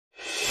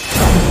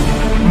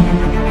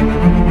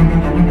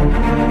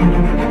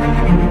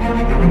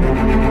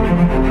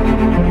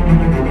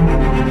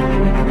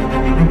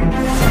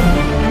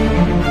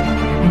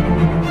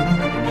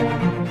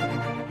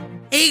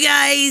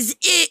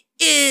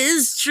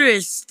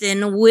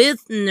Tristan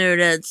with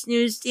Nerdouts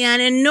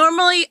Newsstand, and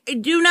normally I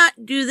do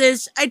not do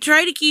this. I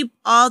try to keep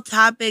all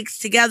topics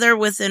together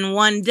within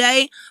one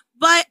day,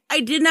 but I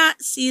did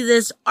not see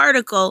this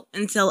article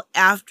until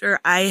after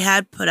I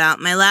had put out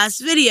my last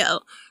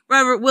video.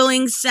 Robert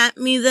Willing sent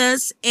me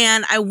this,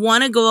 and I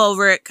want to go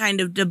over it, kind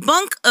of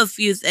debunk a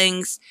few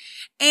things,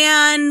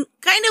 and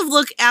kind of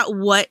look at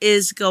what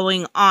is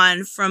going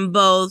on from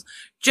both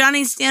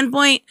Johnny's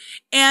standpoint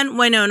and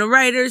Winona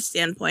Ryder's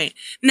standpoint.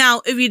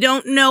 Now, if you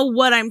don't know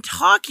what I'm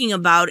talking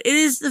about, it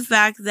is the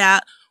fact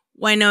that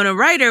Winona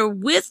Ryder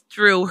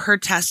withdrew her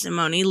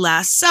testimony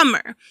last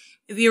summer.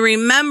 If you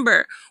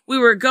remember, we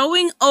were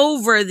going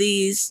over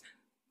these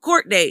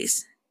court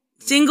days,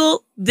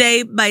 single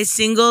day by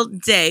single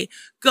day,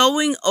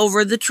 going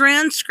over the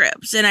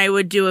transcripts. And I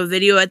would do a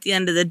video at the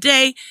end of the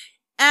day,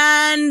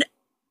 and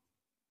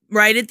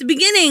right at the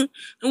beginning,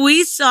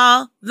 we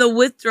saw the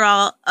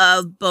withdrawal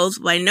of both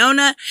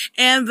Winona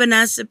and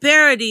Vanessa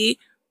Paradis.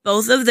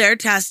 Both of their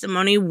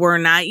testimony were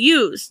not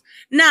used.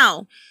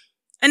 Now,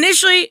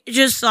 initially,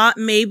 just thought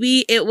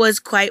maybe it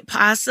was quite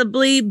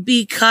possibly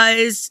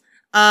because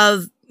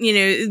of,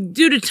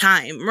 due to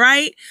time,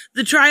 right?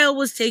 The trial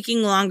was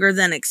taking longer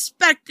than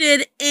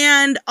expected,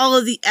 and all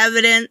of the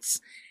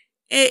evidence,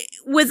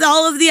 with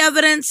all of the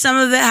evidence, some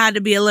of it had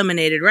to be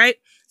eliminated, right?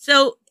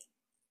 So,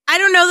 I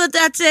don't know that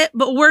that's it,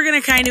 but we're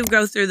going to kind of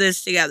go through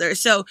this together.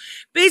 So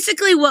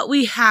basically what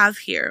we have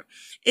here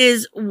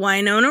is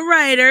Winona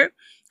Ryder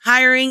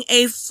hiring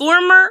a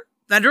former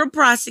federal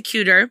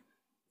prosecutor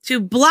to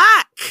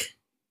block,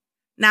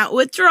 not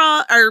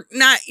withdraw, or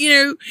not,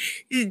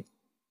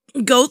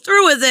 go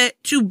through with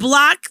it, to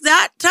block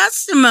that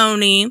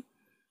testimony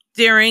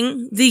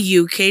during the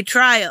UK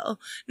trial.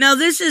 Now,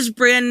 this is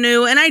brand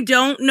new, and I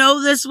don't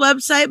know this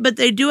website, but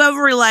they do have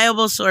a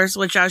reliable source,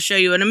 which I'll show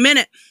you in a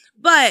minute.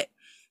 But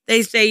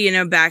they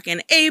say, back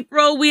in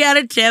April, we had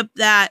a tip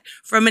that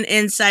from an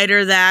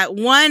insider that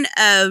one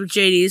of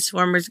JD's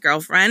former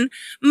girlfriend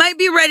might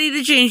be ready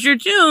to change her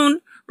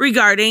tune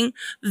regarding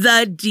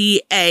the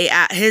DA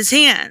at his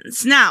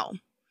hands. Now,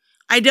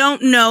 I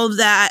don't know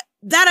that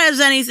has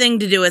anything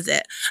to do with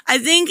it. I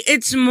think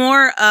it's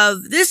more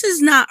of, this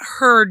is not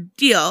her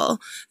deal.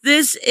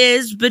 This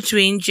is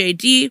between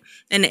JD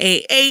and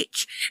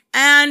AH,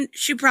 and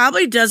she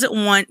probably doesn't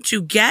want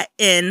to get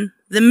in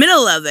the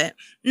middle of it.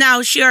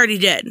 Now, she already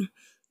did.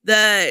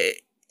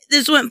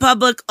 This went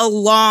public a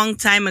long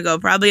time ago,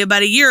 probably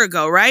about a year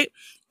ago, right?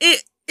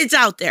 It's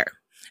out there.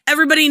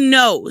 Everybody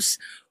knows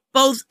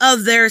both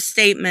of their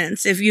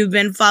statements if you've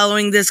been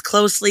following this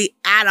closely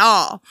at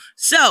all.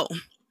 So,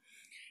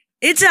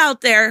 it's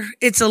out there.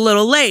 It's a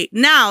little late.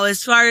 Now,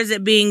 as far as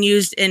it being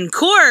used in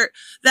court,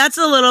 that's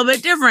a little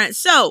bit different.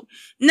 So,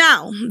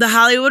 now, The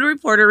Hollywood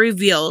Reporter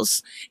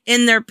reveals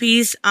in their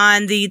piece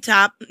on the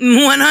top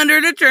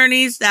 100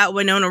 attorneys that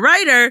Winona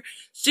Ryder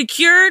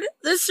secured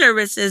the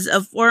services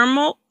of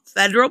former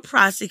federal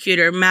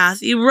prosecutor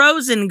Matthew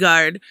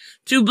Rosengard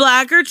to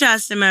block her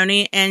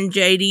testimony in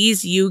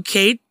JD's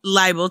UK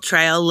libel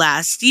trial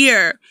last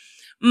year.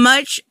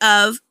 Much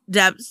of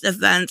Depp's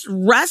defense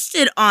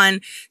rested on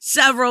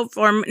several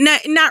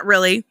not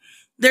really.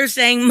 They're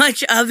saying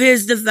much of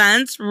his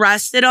defense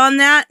rested on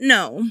that?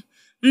 No,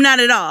 not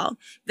at all.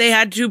 They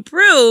had to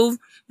prove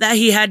that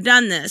he had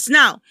done this.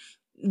 Now,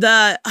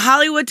 the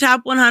Hollywood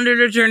top 100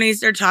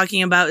 attorneys they're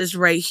talking about is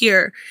right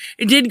here.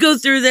 I did go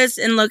through this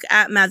and look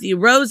at Matthew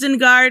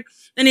Rosengard,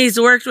 and he's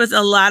worked with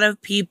a lot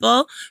of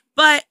people,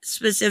 but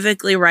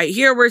specifically right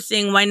here, we're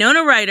seeing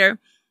Winona Ryder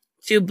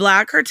to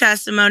block her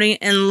testimony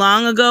in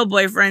long ago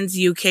boyfriend's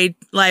UK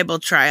libel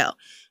trial.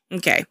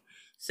 Okay,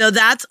 so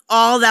that's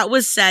all that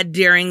was said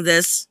during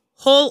this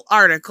whole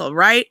article,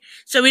 right?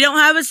 So we don't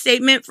have a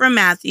statement from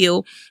Matthew,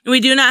 and we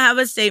do not have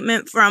a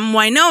statement from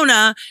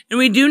Winona, and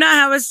we do not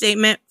have a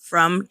statement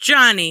from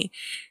Johnny.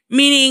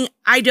 Meaning,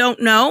 I don't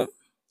know.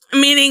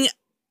 Meaning,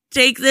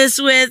 take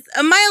this with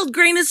a mild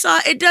grain of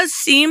salt. It does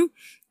seem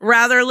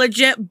rather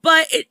legit,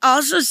 but it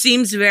also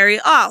seems very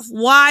off.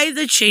 Why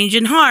the change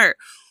in heart?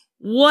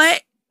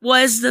 What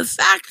was the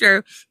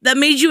factor that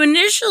made you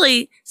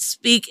initially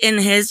speak in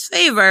his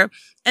favor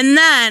and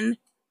then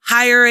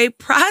hire a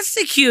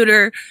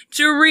prosecutor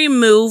to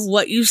remove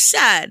what you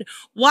said?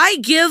 Why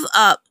give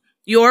up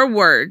your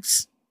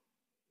words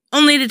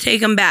only to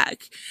take them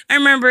back? I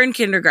remember in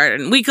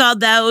kindergarten, we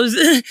called those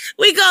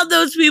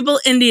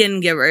people Indian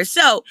givers.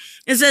 So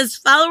it says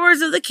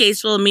followers of the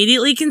case will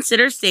immediately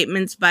consider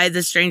statements by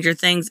the Stranger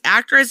Things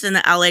actress in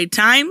the LA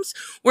Times,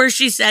 where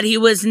she said he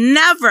was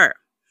never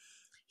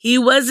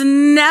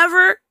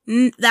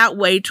that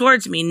way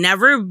towards me,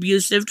 never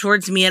abusive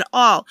towards me at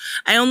all.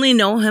 I only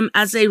know him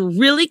as a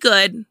really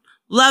good,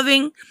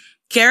 loving,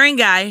 caring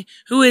guy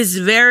who is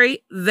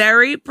very,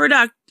 very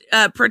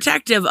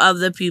protective of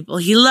the people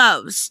he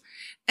loves.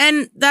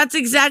 And that's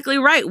exactly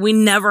right. We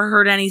never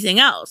heard anything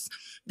else.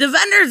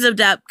 Defenders of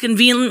Depp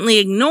conveniently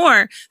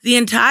ignore the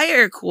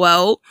entire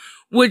quote,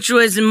 which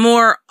was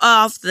more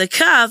off the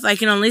cuff. I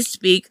can only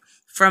speak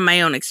from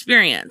my own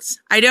experience.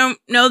 I don't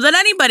know that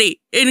anybody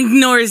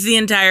ignores the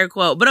entire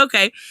quote, but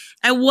okay,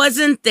 I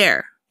wasn't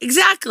there.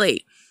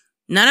 Exactly.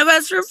 None of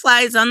us are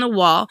flies on the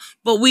wall,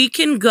 but we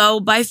can go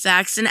by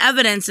facts and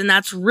evidence, and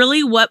that's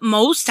really what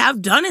most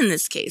have done in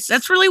this case.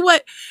 That's really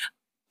what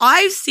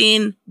I've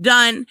seen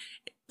done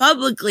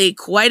publicly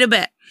quite a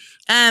bit.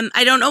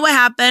 I don't know what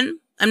happened.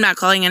 I'm not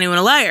calling anyone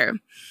a liar.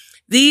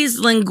 These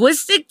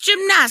linguistic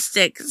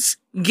gymnastics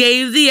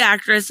gave the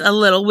actress a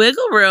little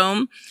wiggle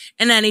room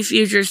in any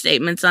future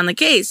statements on the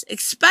case,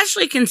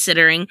 especially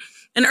considering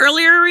an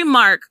earlier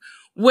remark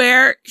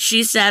where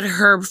she said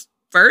her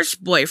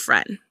first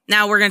boyfriend.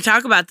 Now we're going to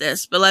talk about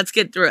this, but let's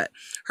get through it.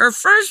 Her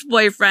first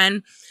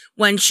boyfriend,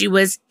 when she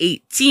was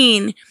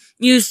 18,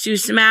 used to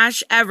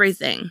smash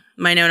everything.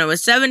 Wynonna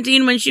was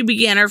 17 when she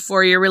began her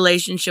 4-year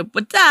relationship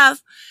with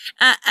Dev,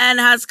 and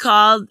has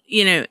called,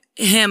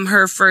 him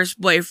her first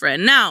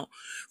boyfriend. Now,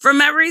 from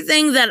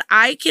everything that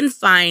I can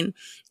find,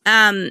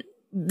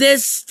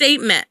 this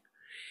statement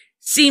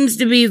seems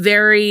to be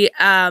very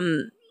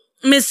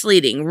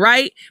misleading,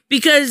 right?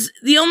 Because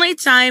the only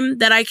time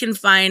that I can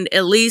find,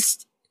 at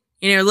least,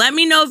 let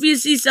me know if you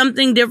see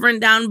something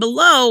different down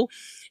below,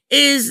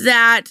 is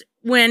that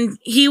when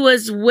he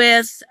was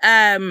with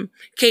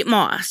Kate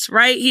Moss,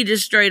 right? He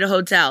destroyed a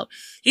hotel.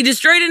 He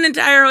destroyed an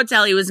entire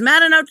hotel. He was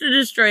mad enough to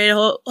destroy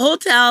a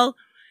hotel,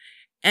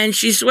 and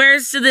she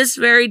swears to this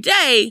very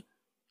day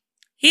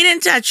he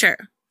didn't touch her.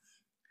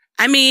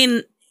 I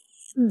mean,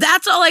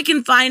 that's all I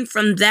can find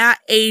from that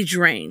age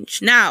range.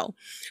 Now,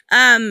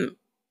 I'm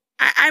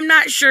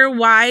not sure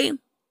why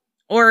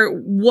or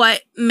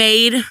what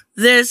made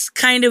this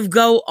kind of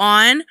go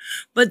on,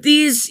 but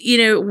these,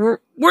 we're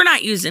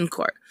not used in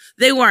court.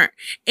 They weren't.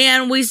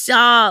 And we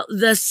saw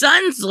the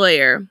son's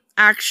lawyer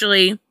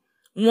actually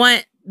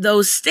want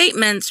those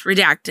statements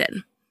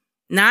redacted.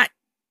 Not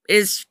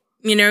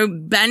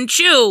Ben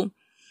Chew,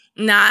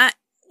 not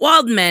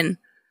Waldman.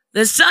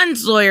 The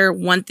son's lawyer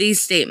want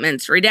these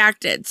statements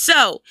redacted.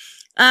 So,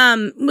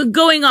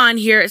 going on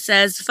here, it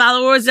says,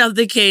 followers of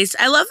the case.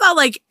 I love how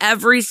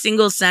every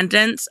single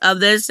sentence of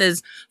this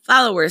is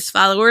followers,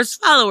 followers,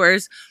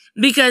 followers,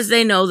 because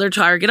they know their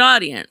target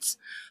audience.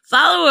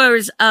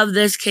 Followers of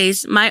this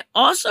case might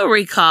also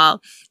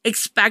recall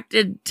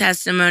expected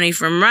testimony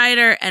from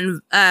Ryder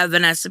and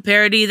Vanessa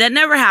Paradis that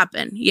never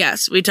happened.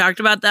 Yes, we talked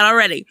about that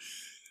already.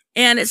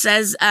 And it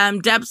says,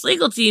 Depp's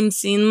legal team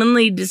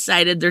seemingly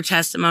decided their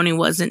testimony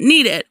wasn't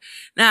needed.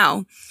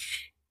 Now,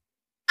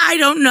 I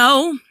don't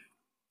know,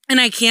 and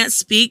I can't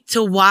speak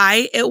to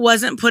why it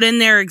wasn't put in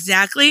there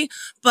exactly,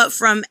 but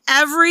from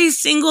every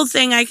single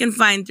thing I can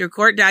find through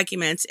court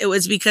documents, it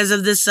was because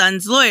of the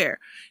son's lawyer.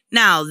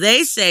 Now,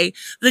 they say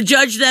the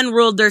judge then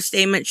ruled their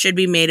statement should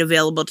be made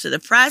available to the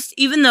press,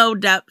 even though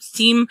Depp's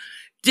team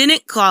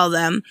didn't call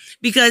them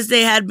because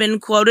they had been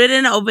quoted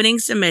in opening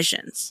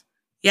submissions.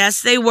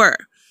 Yes, they were.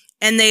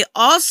 And they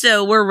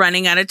also were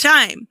running out of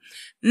time.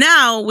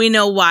 Now we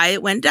know why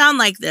it went down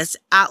like this,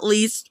 at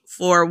least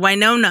for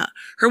Wynonna.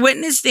 Her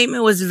witness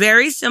statement was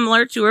very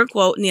similar to her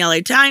quote in the LA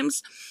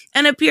Times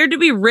and appeared to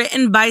be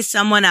written by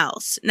someone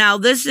else. Now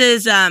this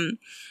is,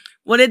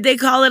 what did they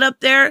call it up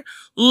there?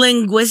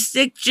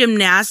 Linguistic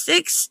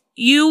gymnastics.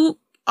 You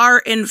are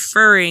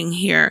inferring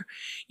here.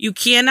 You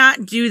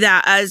cannot do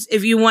that as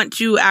if you want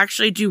to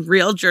actually do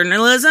real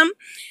journalism.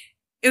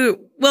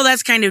 Well,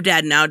 that's kind of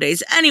dead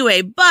nowadays.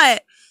 Anyway,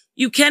 but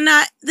you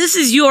cannot, this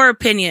is your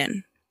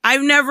opinion.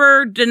 I've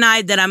never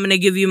denied that I'm going to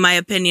give you my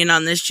opinion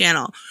on this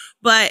channel.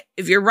 But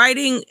if you're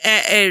writing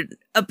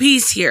a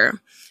piece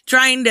here,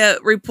 trying to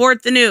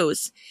report the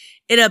news,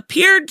 it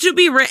appeared to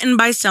be written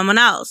by someone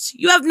else.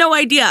 You have no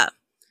idea.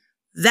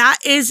 That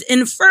is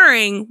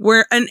inferring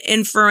where an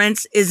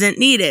inference isn't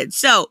needed.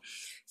 So,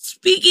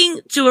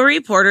 speaking to a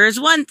reporter is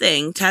one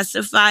thing.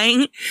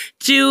 Testifying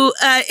to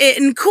it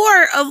in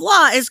court of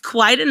law is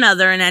quite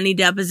another, and any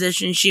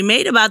deposition she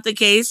made about the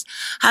case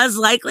has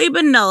likely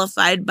been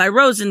nullified by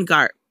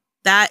Rosengart.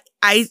 That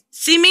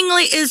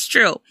seemingly is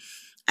true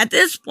at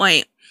this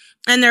point,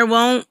 and it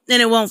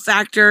won't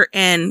factor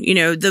in,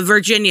 the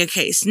Virginia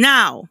case.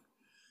 Now,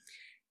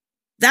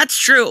 that's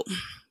true.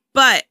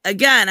 But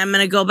again, I'm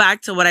going to go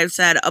back to what I've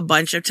said a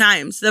bunch of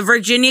times. The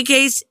Virginia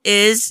case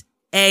is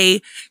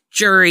a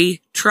jury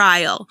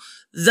trial.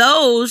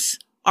 Those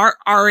are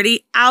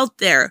already out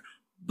there.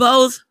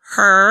 Both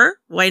her,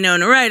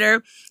 Wynonna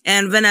Ryder,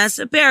 and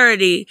Vanessa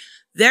Paradis,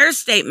 their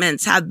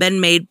statements have been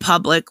made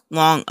public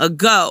long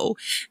ago.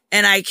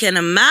 And I can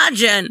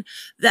imagine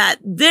that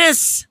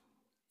this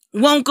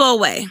won't go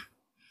away.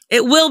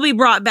 It will be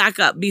brought back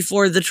up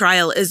before the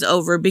trial is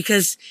over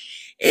because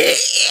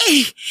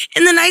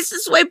in the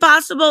nicest way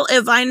possible,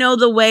 if I know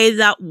the way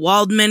that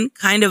Waldman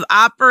kind of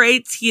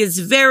operates, he is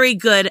very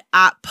good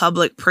at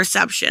public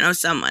perception of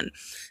someone.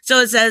 So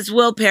it says,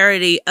 will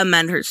Paradis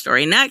amend her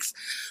story next?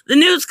 The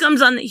news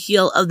comes on the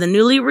heel of the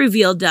newly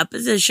revealed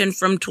deposition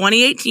from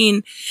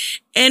 2018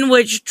 in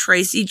which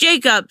Tracy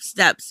Jacobs,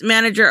 Depp's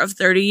manager of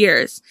 30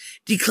 years,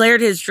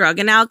 declared his drug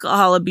and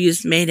alcohol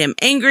abuse made him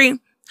angry,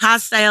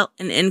 hostile,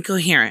 and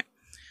incoherent.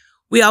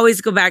 We always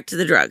go back to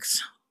the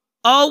drugs.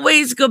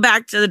 Always go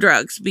back to the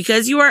drugs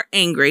because you are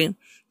angry,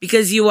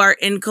 because you are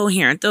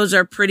incoherent. Those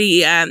are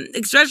pretty,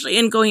 especially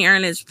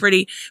incoherent is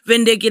pretty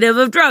vindicative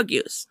of drug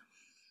use.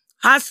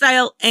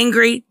 Hostile,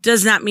 angry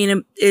does not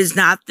mean is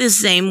not the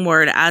same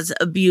word as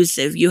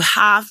abusive. You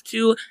have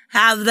to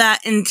have that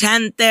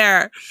intent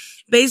there.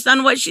 Based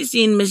on what she's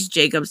seen, Ms.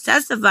 Jacobs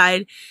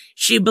testified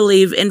she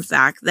believed, in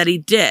fact, that he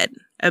did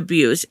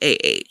abuse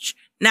AH.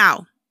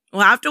 Now,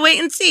 we'll have to wait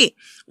and see.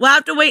 We'll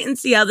have to wait and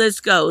see how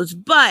this goes.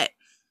 But,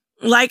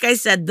 like I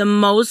said, the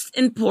most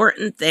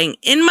important thing,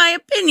 in my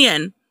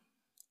opinion,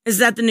 is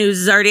that the news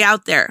is already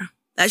out there.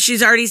 That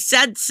she's already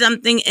said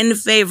something in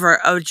favor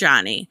of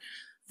Johnny.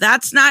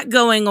 That's not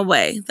going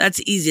away. That's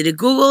easy to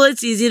Google.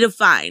 It's easy to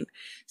find.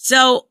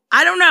 So,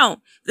 I don't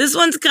know. This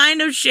one's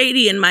kind of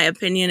shady in my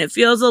opinion. It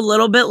feels a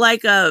little bit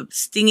like a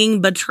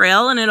stinging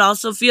betrayal, and it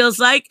also feels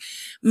like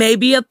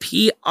maybe a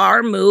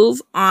PR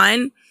move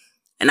on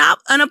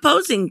an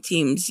opposing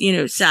team's,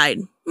 side.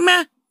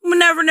 Meh, we'll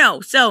never know.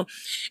 So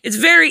it's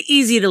very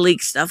easy to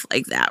leak stuff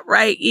like that,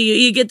 right?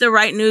 You get the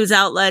right news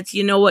outlets,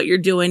 you know what you're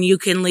doing. You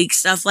can leak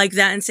stuff like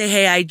that and say,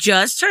 hey, I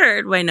just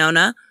heard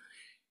Wynonna,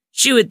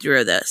 she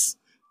withdrew this.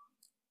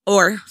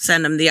 Or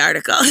send them the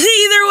article.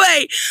 Either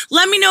way,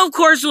 let me know, of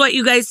course, what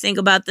you guys think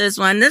about this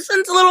one. This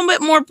one's a little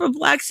bit more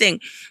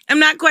perplexing. I'm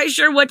not quite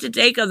sure what to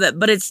take of it,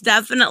 but it's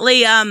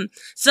definitely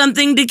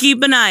something to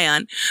keep an eye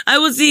on. I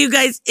will see you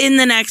guys in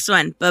the next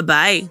one.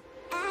 Bye-bye.